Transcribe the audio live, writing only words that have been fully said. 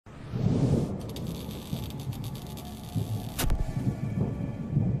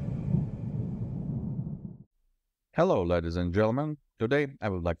Hello, ladies and gentlemen. Today, I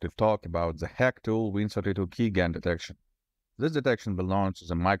would like to talk about the HackTool Win32 Keygen detection. This detection belongs to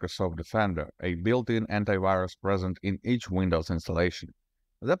the Microsoft Defender, a built-in antivirus present in each Windows installation.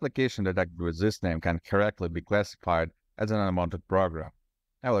 The application detected with this name can correctly be classified as an unwanted program.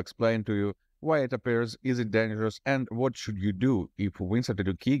 I will explain to you why it appears, is it dangerous, and what should you do if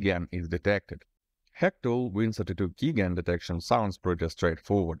Win32 Keygen is detected. HackTool Win32 Keygen detection sounds pretty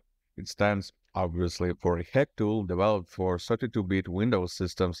straightforward. It stands, obviously, for a hack tool developed for 32-bit Windows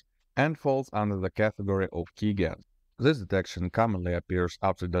systems and falls under the category of keygen. This detection commonly appears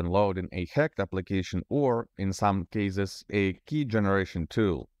after downloading a hacked application or, in some cases, a key generation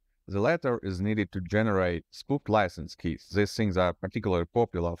tool. The latter is needed to generate spoofed license keys. These things are particularly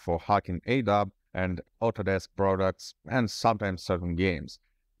popular for hacking ADAB and Autodesk products and sometimes certain games.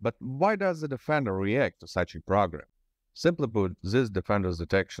 But why does the Defender react to such a program? Simply put, this Defender's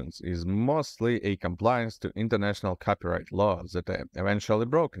detections is mostly a compliance to international copyright laws that are eventually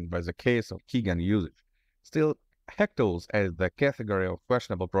broken by the case of keygen usage. Still, HackTools as the category of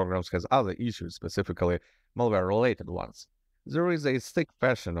questionable programs has other issues, specifically malware-related ones. There is a thick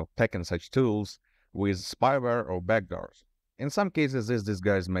fashion of packing such tools with spyware or backdoors. In some cases, this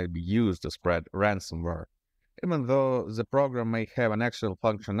disguise may be used to spread ransomware. Even though the program may have an actual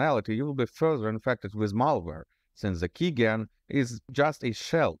functionality, you will be further infected with malware, since the keygen is just a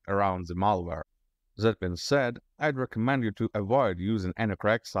shell around the malware. That being said, I'd recommend you to avoid using any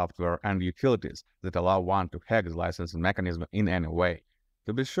cracked software and utilities that allow one to hack the licensing mechanism in any way.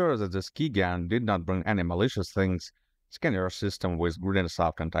 To be sure that this keygen did not bring any malicious things, scan your system with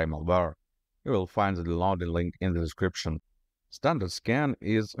Greensoft anti-malware. You will find the downloading link in the description. Standard scan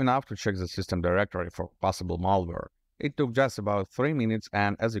is enough to check the system directory for possible malware. It took just about 3 minutes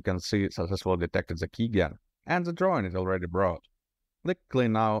and, as you can see, successfully detected the keygen, and the drawing is already brought. Click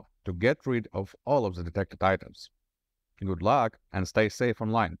Clean Now to get rid of all of the detected items. Good luck and stay safe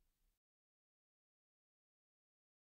online.